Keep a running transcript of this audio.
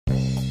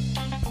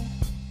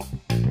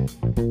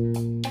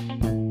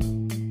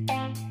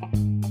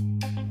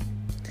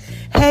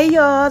Hey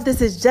y'all,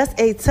 this is Just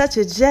a Touch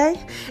of J,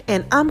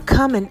 and I'm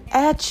coming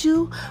at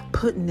you,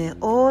 putting it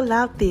all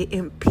out there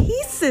in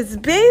pieces,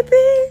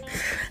 baby.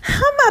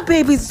 How my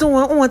babies doing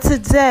on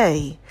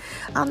today?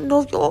 I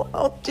know y'all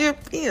out there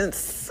being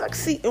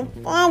sexy and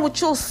fun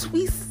with your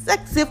sweet,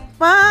 sexy,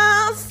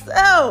 fine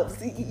selves.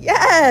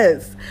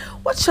 Yes.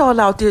 What y'all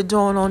out there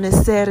doing on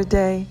this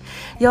Saturday?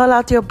 Y'all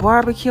out there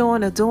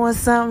barbecuing or doing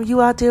something?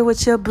 You out there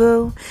with your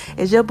boo?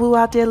 Is your boo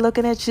out there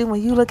looking at you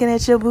when you looking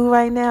at your boo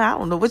right now? I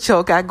don't know what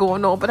y'all got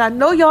going on, but I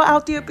know y'all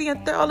out there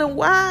being thorough and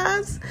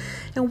wise.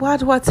 And why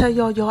do I tell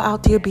y'all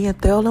out there being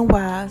thorough and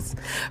wise?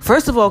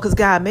 First of all, because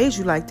God made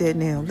you like that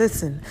now.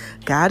 Listen,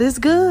 God is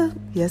good.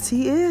 Yes,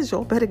 he is.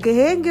 Y'all better go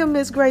ahead and give him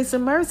his grace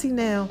and mercy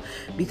now,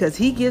 because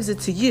he gives it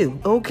to you,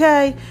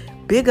 okay?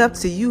 Big up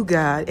to you,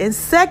 God. And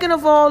second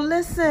of all,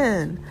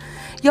 listen.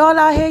 Y'all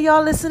out here,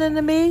 y'all listening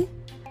to me?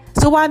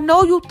 So I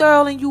know you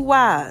thorough and you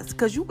wise,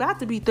 because you got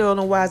to be thorough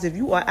and wise if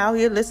you are out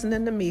here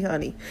listening to me,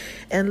 honey.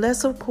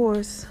 Unless, of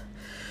course,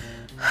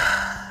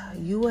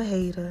 you a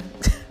hater.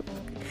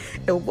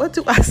 And what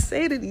do I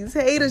say to these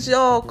haters,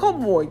 y'all?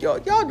 Come on, y'all.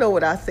 Y'all know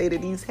what I say to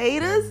these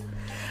haters.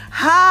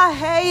 Hi,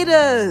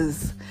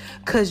 haters.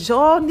 Because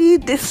y'all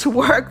need this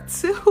work,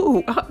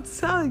 too. I'm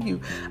telling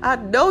you. I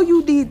know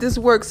you need this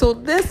work. So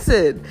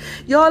listen.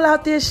 Y'all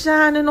out there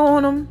shining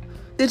on them.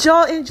 Did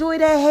y'all enjoy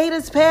that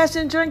Haters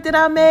Passion drink that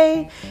I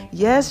made?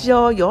 Yes,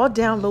 y'all. Y'all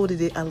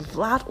downloaded it a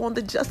lot on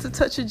the Just a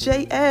Touch of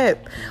J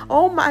app.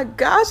 Oh, my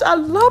gosh. I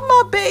love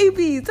my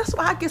babies. That's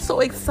why I get so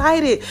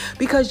excited,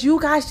 because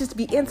you guys just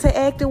be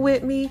interacting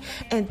with me.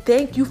 And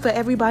thank you for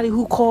everybody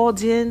who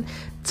called in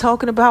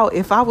talking about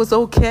if I was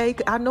okay.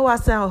 I know I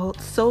sound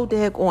so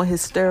daggone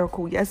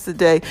hysterical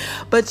yesterday,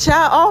 but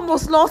child, I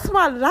almost lost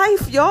my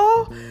life,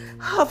 y'all.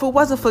 If it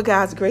wasn't for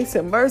God's grace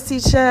and mercy,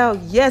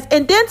 child, yes.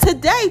 And then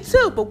today,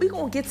 too, but we're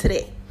going to get to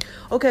that.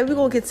 Okay, we're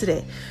going to get to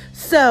that.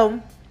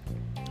 So,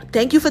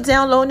 thank you for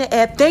downloading the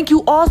app. Thank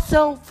you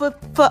also for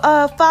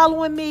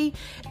following me.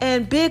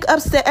 And big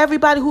ups to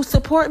everybody who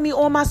support me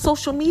on my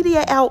social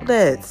media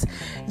outlets.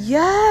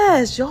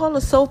 Yes, y'all are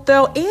so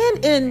thorough.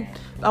 And in,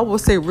 I will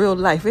say real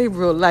life. Ain't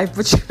real life,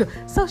 but you know,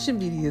 social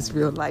media is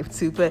real life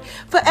too. But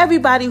for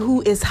everybody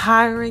who is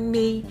hiring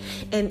me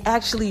and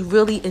actually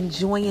really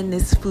enjoying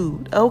this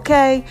food,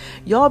 okay?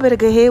 Y'all better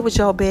go ahead with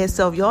y'all bad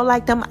self. Y'all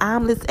like them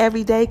omelets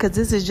every day, because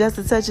this is Just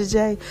a Touch of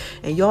J.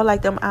 And y'all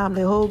like them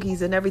omelet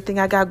hoagies and everything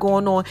I got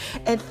going on.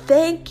 And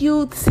thank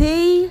you,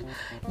 T.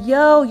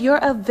 Yo, your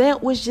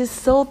event was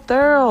just so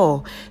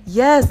thorough.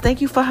 Yes,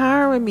 thank you for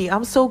hiring me.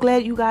 I'm so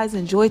glad you guys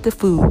enjoyed the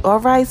food. All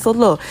right, so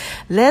look,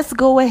 let's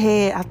go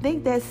ahead. I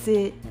think that's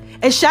it.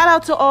 And shout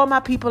out to all my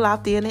people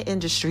out there in the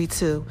industry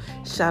too.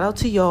 Shout out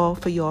to y'all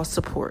for y'all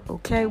support.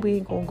 Okay, we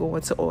ain't gonna go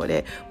into all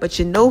that, but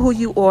you know who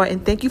you are,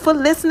 and thank you for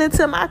listening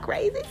to my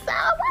crazy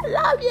self. I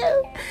love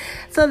you.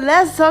 So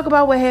let's talk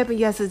about what happened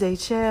yesterday,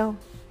 child.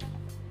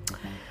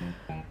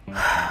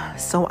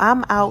 So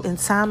I'm out in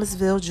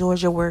Thomasville,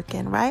 Georgia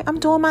working, right? I'm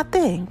doing my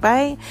thing,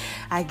 right?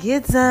 I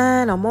get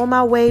done. I'm on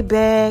my way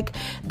back.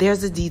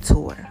 There's a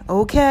detour,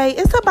 okay?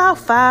 It's about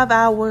 5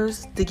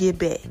 hours to get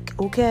back,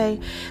 okay?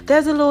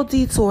 There's a little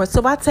detour.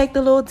 So I take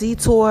the little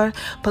detour.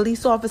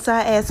 Police officer,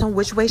 I asked him,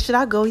 which way should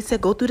I go? He said,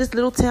 go through this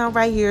little town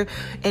right here.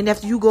 And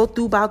after you go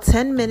through about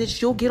 10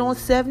 minutes, you'll get on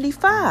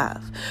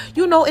 75,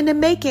 you know, in the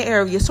Macon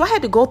area. So I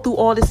had to go through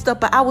all this stuff,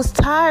 but I was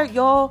tired,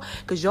 y'all,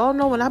 because y'all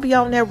know when I be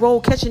out on that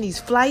road catching these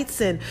flights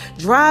and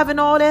driving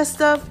all that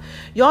stuff,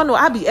 y'all know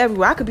I be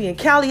everywhere. I could be in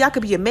Cali, I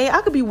could be in Maine,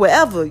 I could be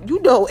wherever,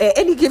 you know, at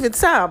any given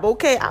time,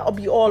 okay? I'll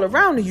be all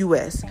around the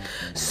U.S.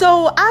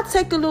 So I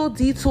take the little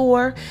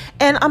detour,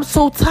 and I'm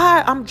so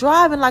tired. I'm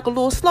driving like a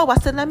little slow. I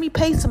said, let me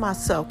pace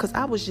myself, because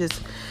I was just,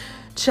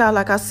 child,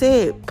 like I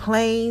said,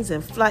 planes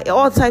and flight,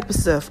 all type of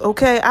stuff,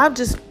 okay? I'm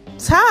just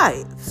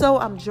tired. So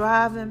I'm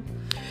driving.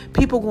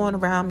 People going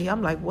around me.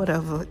 I'm like,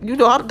 whatever. You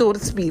know, I'm doing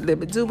the speed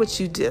limit. Do what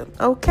you do.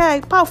 Okay?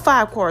 About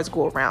 5 cars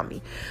go around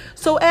me.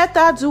 So after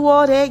I do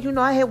all that, you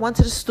know, I had went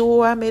to the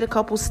store. I made a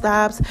couple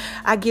stops.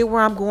 I get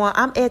where I'm going.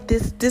 I'm at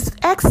this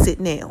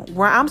exit now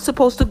where I'm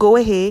supposed to go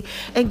ahead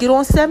and get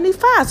on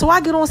 75. So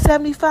I get on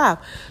 75.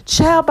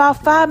 Child,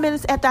 about 5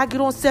 minutes after I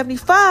get on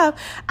 75,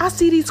 I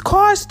see these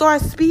cars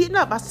start speeding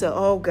up. I said,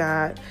 oh,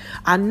 God,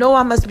 I know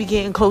I must be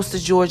getting close to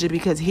Georgia,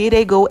 because here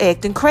they go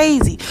acting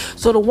crazy.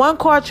 So the one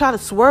car tried to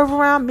swerve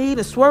around me,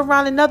 to swerve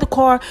around another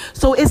car.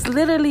 So it's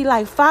literally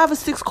like 5 or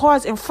 6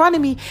 cars in front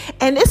of me,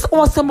 and it's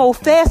on some old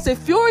Fast and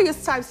Furious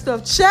type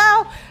stuff.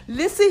 Child,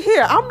 listen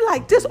here. I'm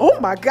like this. Oh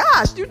my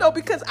gosh, you know,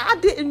 because I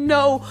didn't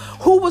know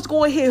who was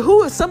going to hit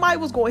who, if somebody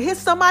was going to hit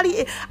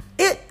somebody.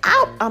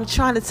 I'm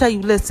trying to tell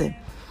you, listen.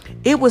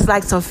 It was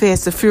like some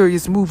Fast and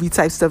Furious movie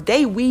type stuff.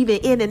 They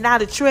weaving in and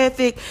out of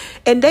traffic,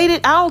 and I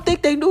don't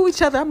think they knew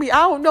each other. I mean,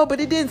 I don't know,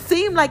 but it didn't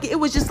seem like it. It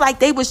was just like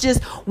they was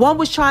just, one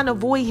was trying to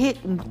avoid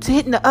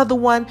hitting the other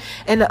one,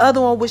 and the other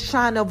one was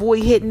trying to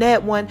avoid hitting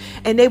that one,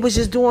 and they was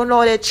just doing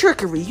all that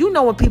trickery. You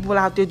know, when people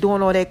out there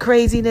doing all that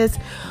craziness.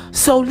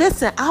 So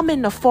listen, I'm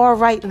in the far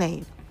right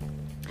lane.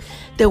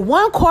 The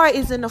one car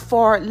is in the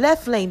far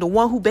left lane, the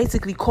one who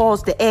basically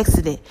caused the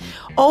accident.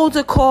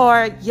 Older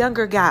car,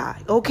 younger guy.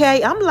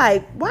 Okay, I'm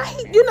like, why?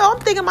 I'm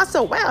thinking to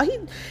myself, wow,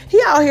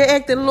 he out here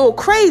acting a little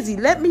crazy.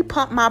 Let me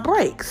pump my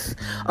brakes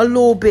a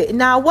little bit.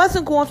 Now, I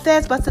wasn't going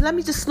fast, but I said, let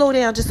me just slow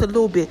down just a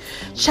little bit.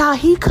 Child,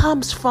 he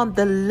comes from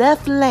the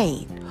left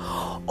lane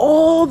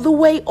all the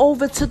way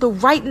over to the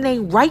right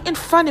lane, right in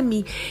front of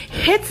me,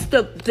 hits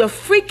the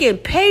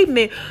freaking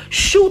pavement,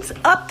 shoots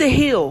up the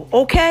hill,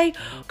 okay?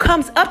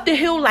 Comes up the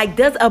hill, like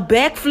does a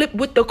backflip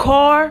with the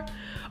car,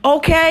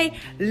 okay?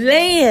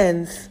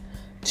 Lands.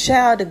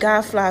 Child, the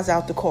guy flies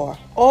out the car.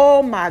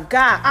 Oh my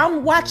God.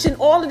 I'm watching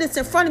all of this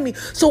in front of me.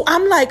 So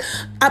I'm like,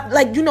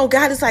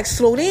 God is like,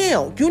 slow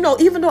down.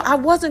 Even though I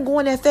wasn't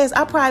going that fast,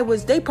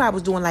 they probably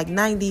was doing like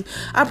 90.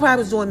 I probably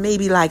was doing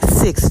maybe like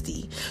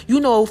 60,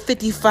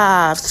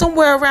 55,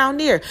 somewhere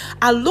around there.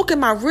 I look in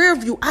my rear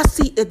view, I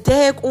see a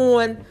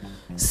daggone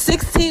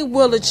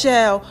 16-wheeler,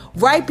 child,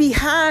 right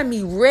behind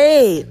me,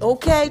 red,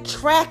 okay,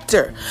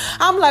 tractor.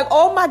 I'm like,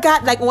 oh my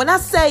God, like when I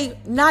say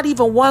not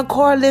even one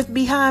car left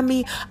behind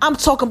me, I'm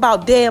talking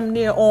about damn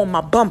near on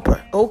my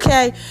bumper,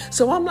 okay?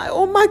 So I'm like,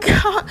 oh my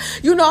God,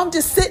 I'm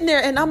just sitting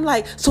there and I'm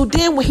like, so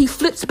then when he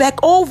flips back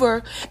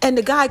over and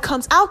the guy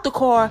comes out the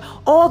car,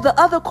 all the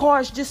other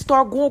cars just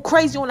start going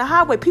crazy on the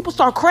highway. People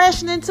start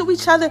crashing into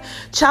each other.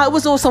 Child, it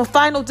was on some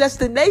Final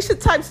Destination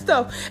type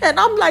stuff. And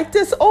I'm like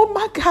this, oh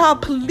my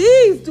God,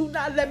 please do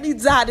not let me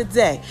die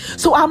today.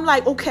 So I'm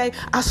like, okay,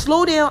 I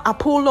slow down, I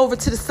pull over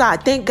to the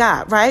side. Thank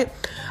God, right?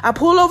 I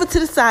pull over to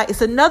the side.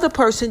 It's another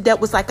person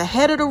that was like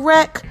ahead of the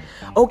wreck,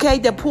 okay,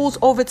 that pulls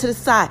over to the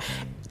side.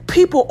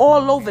 People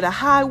all over the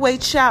highway,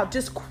 child,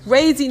 just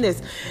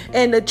craziness.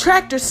 And the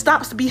tractor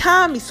stops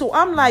behind me. So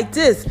I'm like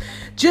this,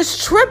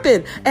 just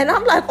tripping. And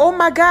I'm like, oh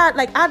my God,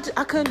 like I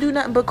couldn't do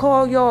nothing but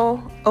call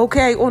y'all,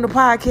 okay, on the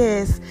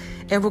podcast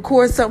and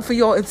record something for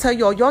y'all and tell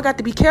y'all got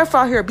to be careful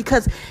out here,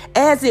 because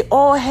as it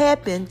all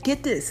happened,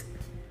 get this,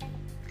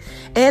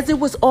 as it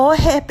was all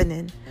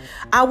happening,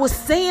 I was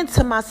saying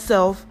to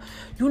myself,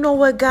 you know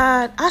what,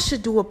 God, I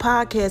should do a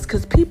podcast,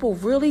 because people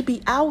really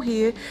be out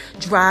here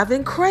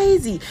driving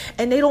crazy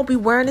and they don't be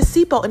wearing a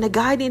seatbelt. And the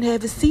guy didn't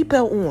have his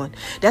seatbelt on.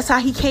 That's how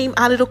he came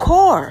out of the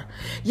car.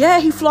 Yeah,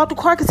 he flew out the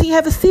car because he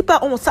didn't have his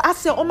seatbelt on. So I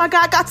said, oh my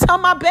God, I got to tell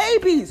my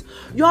babies,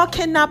 y'all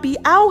cannot be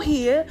out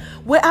here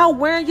without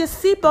wearing your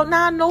seatbelt.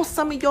 Now I know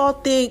some of y'all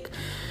think,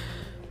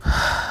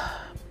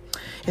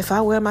 if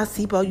I wear my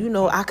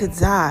seatbelt, I could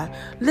die.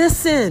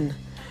 Listen.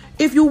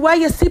 If you wear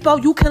your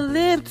seatbelt, you can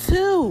live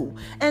too.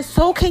 And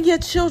so can your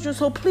children.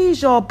 So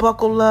please, y'all,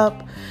 buckle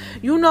up.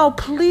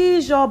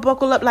 Please, y'all,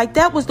 buckle up. Like,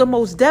 that was the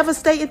most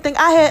devastating thing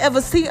I had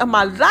ever seen in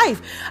my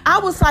life. I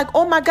was like,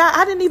 oh my God,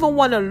 I didn't even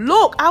want to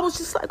look. I was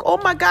just like, oh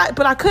my God.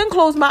 But I couldn't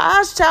close my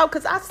eyes, child,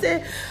 because I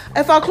said,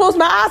 if I close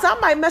my eyes, I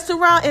might mess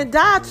around and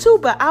die too.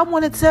 But I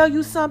want to tell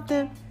you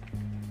something.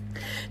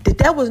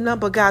 That was none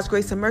but God's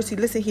grace and mercy.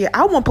 Listen here,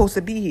 I wasn't supposed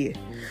to be here.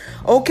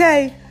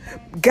 Okay?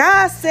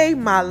 God saved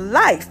my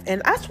life.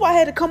 And that's why I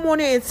had to come on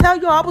there and tell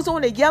y'all. I was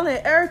on there yelling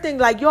and everything,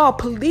 like, y'all,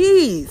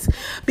 please.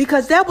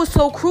 Because that was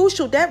so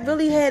crucial. That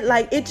really had,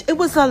 like, it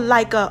was a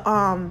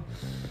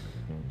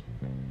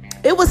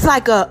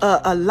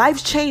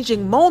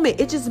life-changing moment.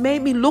 It just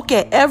made me look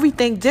at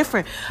everything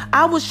different.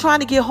 I was trying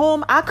to get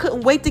home. I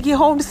couldn't wait to get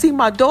home to see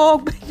my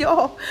dog. But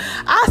y'all,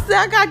 I said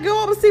I got to get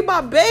home and see my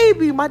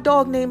baby. My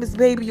dog name is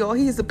Baby, y'all.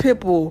 He's a pit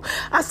bull.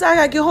 I said I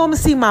got to get home and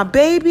see my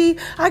baby.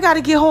 I got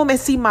to get home and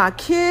see my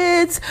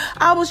kids.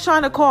 I was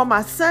trying to call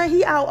my son.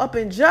 He out up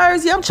in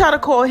Jersey. I'm trying to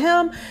call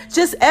him.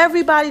 Just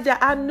everybody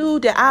that I knew,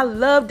 that I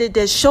loved,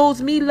 that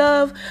shows me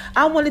love.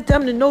 I wanted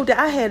them to know that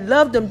I had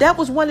loved them. That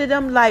was one of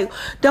them, like,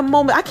 the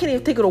moment. I can't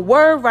even think of the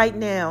word right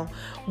now,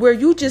 where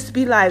you just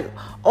be like,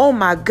 oh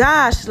my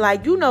gosh,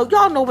 like, y'all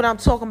know what I'm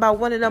talking about,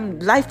 one of them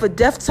life or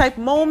death type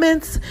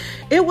moments.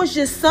 It was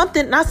just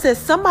something, and I said,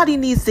 somebody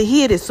needs to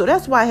hear this, so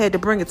that's why I had to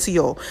bring it to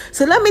y'all.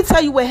 So let me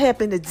tell you what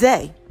happened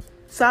today.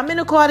 So I'm in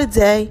the car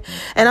today,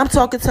 and I'm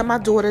talking to my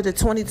daughter, the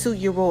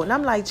 22-year-old, and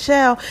I'm like,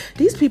 child,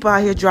 these people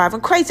out here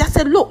driving crazy. I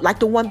said, look, like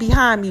the one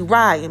behind me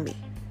riding me.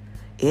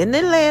 In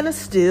Atlanta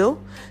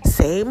still,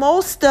 same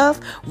old stuff,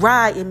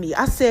 riding me.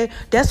 I said,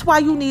 that's why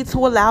you need to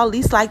allow at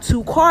least like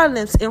 2 car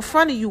lengths in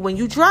front of you when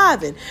you're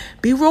driving.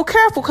 Be real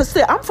careful, because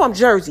I'm from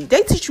Jersey.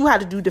 They teach you how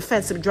to do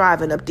defensive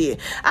driving up there.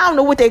 I don't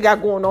know what they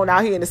got going on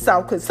out here in the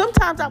South, because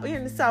sometimes out here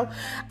in the South,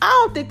 I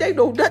don't think they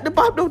know nothing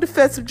about no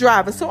defensive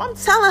driving. So I'm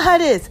telling her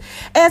this.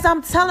 As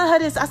I'm telling her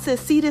this, I said,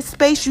 see this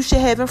space you should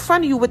have in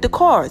front of you with the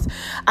cars.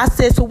 I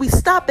said, so we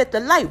stop at the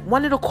light.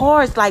 One of the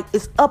cars, like,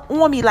 is up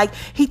on me, like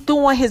he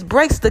threw on his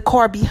brakes, the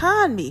car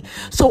behind me.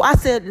 So I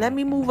said, let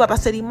me move up. I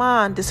said,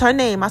 Iman, this is her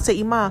name. I said,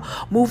 Iman,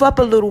 move up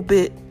a little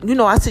bit.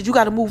 I said, you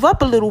got to move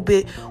up a little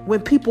bit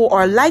when people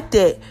are like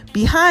that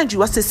behind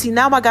you. I said, see,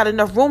 now I got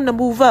enough room to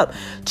move up.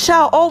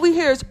 Child, all we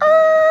hear is,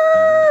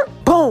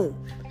 boom.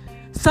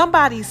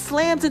 Somebody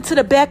slams into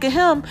the back of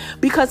him,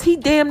 because he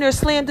damn near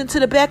slammed into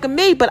the back of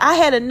me, but I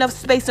had enough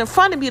space in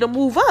front of me to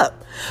move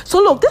up. So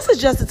look, this is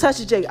just a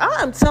touch of J.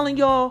 I am telling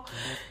y'all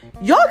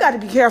got to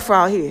be careful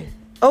out here.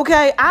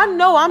 Okay, I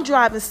know I'm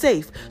driving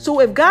safe.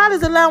 So if God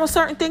is allowing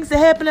certain things to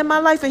happen in my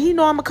life and he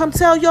know I'm going to come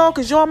tell y'all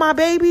because y'all my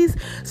babies,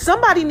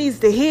 somebody needs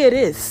to hear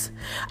this.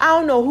 I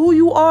don't know who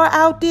you are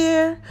out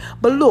there,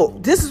 but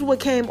look, this is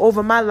what came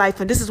over my life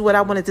and this is what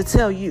I wanted to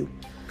tell you.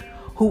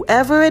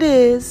 Whoever it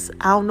is,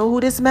 I don't know who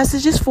this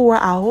message is for.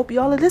 I hope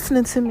y'all are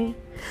listening to me.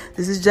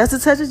 This is Just a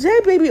Touch of J,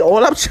 baby.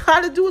 All I'm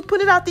trying to do is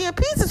put it out there in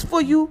pieces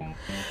for you.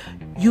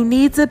 You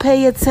need to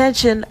pay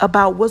attention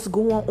about what's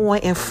going on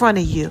in front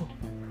of you.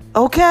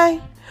 Okay?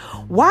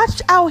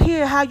 Watch out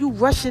here how you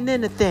rushing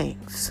into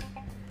things.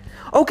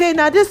 Okay,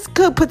 now this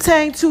could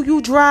pertain to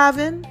you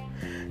driving.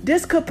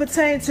 This could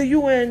pertain to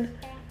you in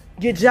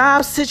your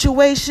job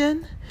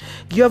situation,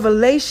 your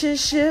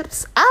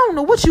relationships. I don't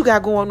know what you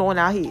got going on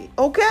out here.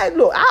 Okay,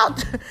 look, I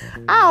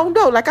don't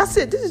know. Like I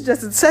said, this is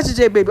just a Touch of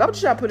J, baby. I'm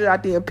just trying to put it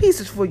out there in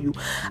pieces for you.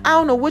 I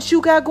don't know what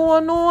you got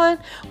going on,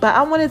 but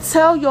I want to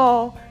tell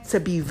y'all to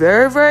be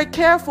very, very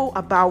careful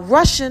about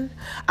rushing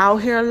out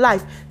here in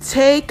life.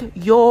 Take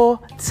your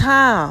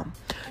time.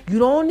 You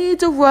don't need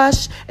to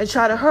rush and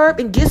try to hurry up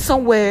and get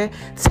somewhere.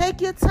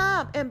 Take your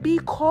time and be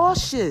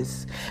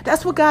cautious.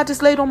 That's what God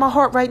just laid on my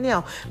heart right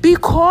now. Be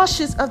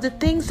cautious of the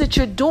things that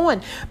you're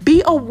doing.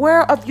 Be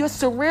aware of your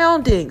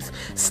surroundings.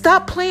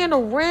 Stop playing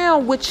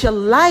around with your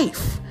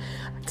life.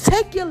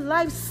 Take your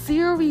life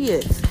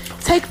serious.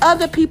 Take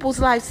other people's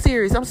life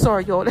serious. I'm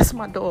sorry, y'all. That's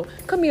my dog.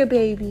 Come here,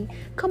 baby.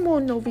 Come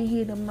on over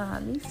here to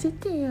mommy. Sit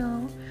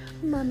down.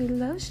 Mommy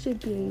loves you,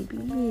 baby.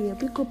 Yeah,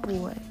 be a good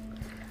boy.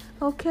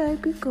 Okay,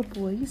 be a good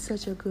boy. You're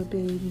such a good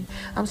baby.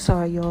 I'm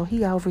sorry, y'all.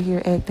 He over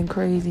here acting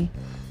crazy.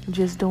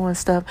 Just doing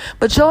stuff.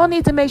 But y'all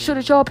need to make sure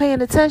that y'all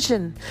paying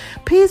attention.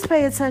 Please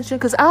pay attention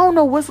because I don't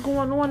know what's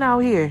going on out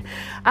here.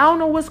 I don't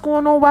know what's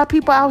going on while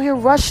people out here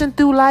rushing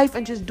through life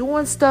and just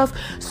doing stuff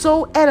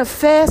so at a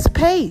fast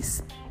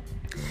pace.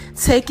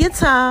 Take your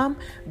time.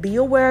 Be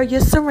aware of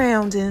your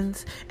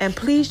surroundings. And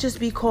please just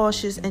be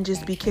cautious and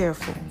just be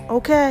careful.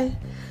 Okay?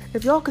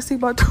 If y'all can see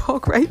my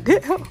dog right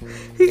now,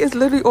 he is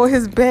literally on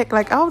his back.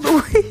 Like, I don't know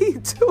what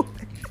he's doing.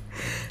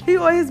 He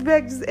on his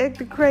back just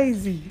acting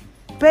crazy.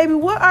 Baby,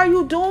 what are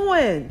you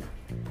doing?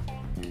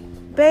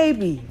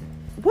 Baby,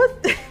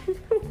 what?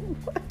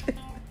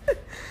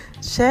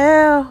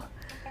 Child.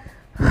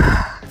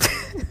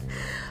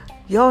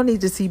 Y'all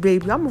need to see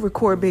baby. I'm going to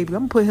record baby.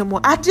 I'm going to put him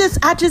on. I just,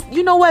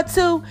 you know what,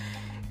 too?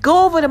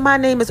 Go over to My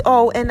Name Is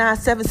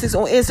ON976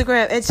 on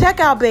Instagram and check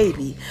out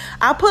baby.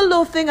 I put a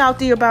little thing out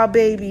there about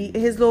baby,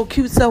 his little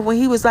cute self when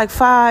he was like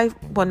 5.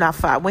 Well, not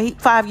 5.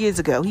 5 years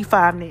ago. He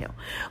 5 now.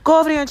 Go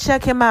over there and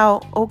check him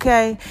out,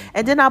 okay?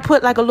 And then I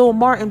put like a little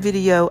Martin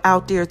video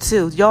out there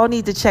too. Y'all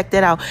need to check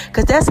that out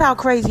because that's how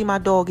crazy my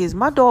dog is.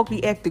 My dog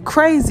be acting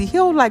crazy. He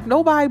don't like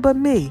nobody but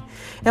me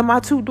and my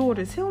 2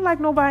 daughters. He don't like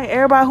nobody.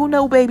 Everybody who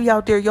know baby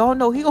out there, y'all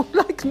know he don't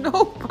like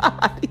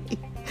nobody.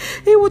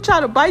 He will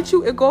try to bite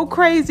you and go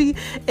crazy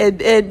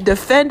and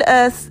defend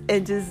us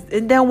and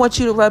then want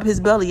you to rub his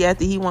belly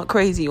after he went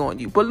crazy on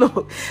you. But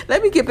look,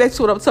 let me get back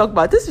to what I'm talking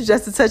about. This is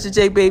Just a Touch of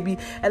J, baby.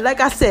 And like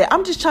I said,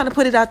 I'm just trying to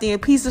put it out there in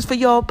pieces for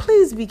y'all.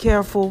 Please be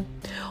careful.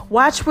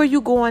 Watch where you're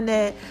going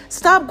at.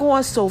 Stop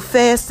going so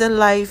fast in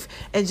life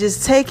and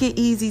just take it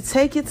easy.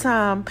 Take your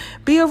time.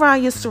 Be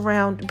around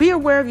your be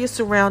aware of your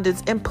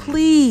surroundings. And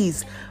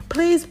please,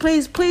 please,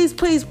 please, please,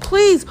 please,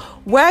 please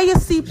wear your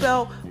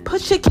seatbelt.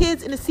 Put your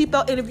kids in the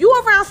seatbelt. And if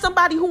you're around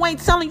somebody who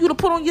ain't telling you to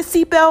put on your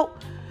seatbelt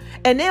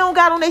and they don't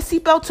got on their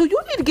seatbelt too, you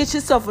need to get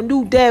yourself a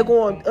new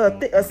daggone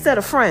a set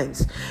of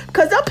friends.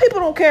 Because them people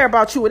don't care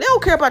about you and they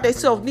don't care about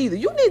themselves neither.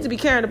 You need to be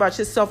caring about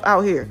yourself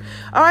out here.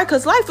 All right?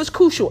 Because life is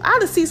crucial. I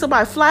just see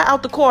somebody fly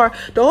out the car.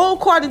 The whole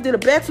car that did a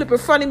backflip in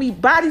front of me.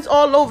 Bodies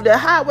all over the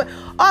highway.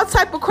 All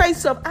type of crazy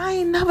stuff. I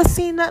ain't never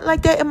seen nothing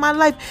like that in my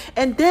life.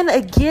 And then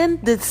again,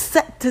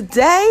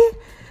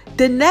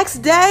 the next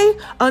day,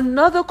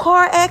 another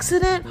car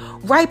accident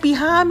right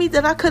behind me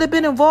that I could have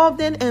been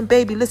involved in. And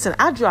baby, listen,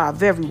 I drive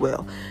very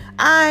well.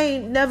 I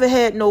ain't never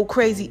had no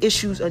crazy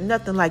issues or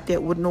nothing like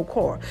that with no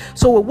car.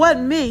 So it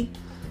wasn't me.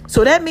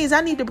 So that means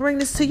I need to bring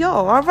this to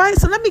y'all. All right.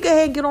 So let me go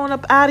ahead and get on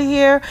up out of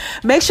here.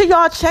 Make sure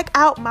y'all check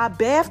out my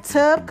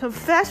bathtub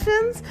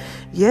confessions.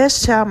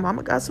 Yes, child,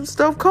 mama got some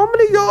stuff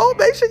coming to y'all.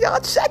 Make sure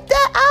y'all check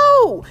that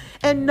out.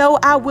 And no,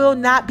 I will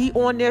not be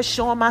on there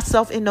showing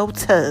myself in no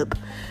tub.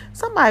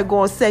 Somebody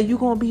gonna say you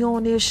gonna be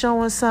on there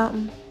showing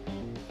something.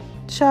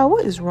 Child,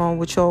 what is wrong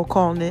with y'all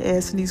calling and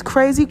asking these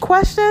crazy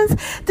questions?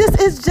 This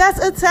is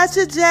Just a Touch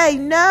of J.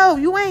 No,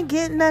 you ain't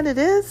getting none of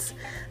this.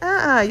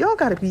 Y'all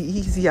gotta be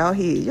easy out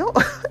here. Y'all,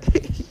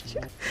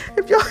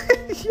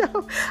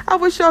 I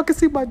wish y'all could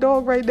see my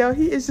dog right now.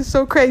 He is just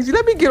so crazy.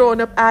 Let me get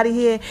on up out of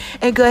here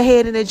and go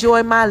ahead and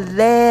enjoy my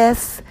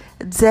last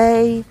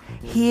day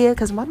here,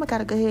 because mama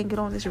gotta go ahead and get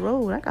on this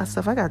road. I got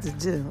stuff I got to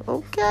do.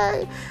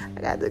 Okay,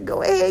 I got to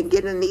go ahead and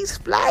get in these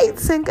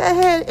flights and go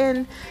ahead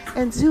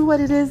and do what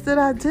it is that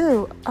I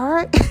do. All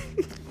right.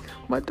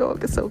 My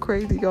dog is so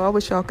crazy, y'all. I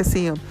wish y'all could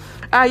see him.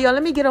 All right, y'all,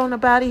 let me get on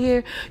up out of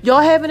here.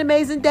 Y'all have an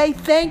amazing day.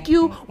 Thank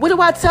you. What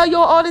do I tell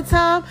y'all all the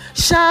time?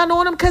 Shine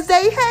on them because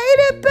they hate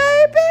it,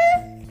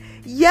 baby.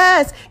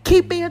 Yes,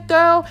 keep being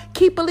thorough.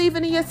 Keep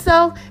believing in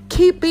yourself.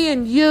 Keep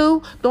being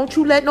you. Don't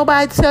you let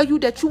nobody tell you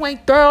that you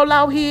ain't thorough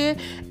out here.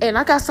 And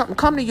I got something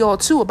coming to y'all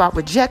too about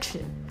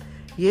rejection.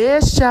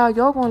 Yes, child,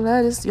 y'all gonna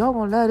love this. Y'all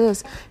gonna love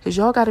this. Because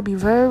y'all got to be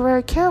very,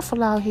 very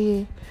careful out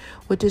here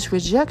with this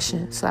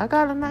rejection. So I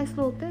got a nice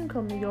little thing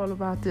coming to y'all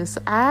about this.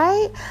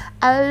 I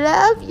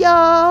love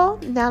y'all.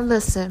 Now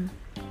listen.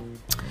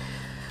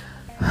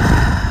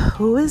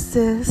 Who is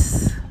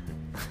this?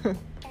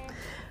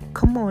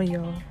 Come on,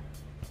 y'all.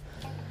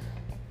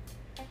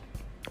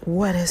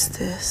 What is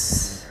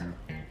this?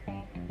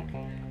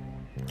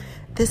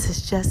 This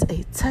is just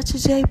a Touch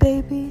of J,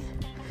 baby.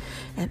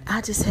 And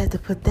I just had to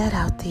put that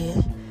out there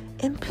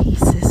in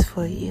pieces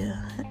for you.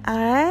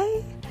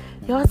 Alright?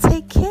 Y'all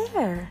take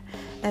care.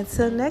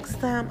 Until next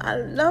time, I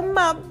love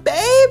my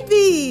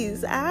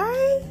babies.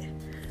 Alright?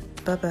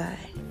 Bye-bye.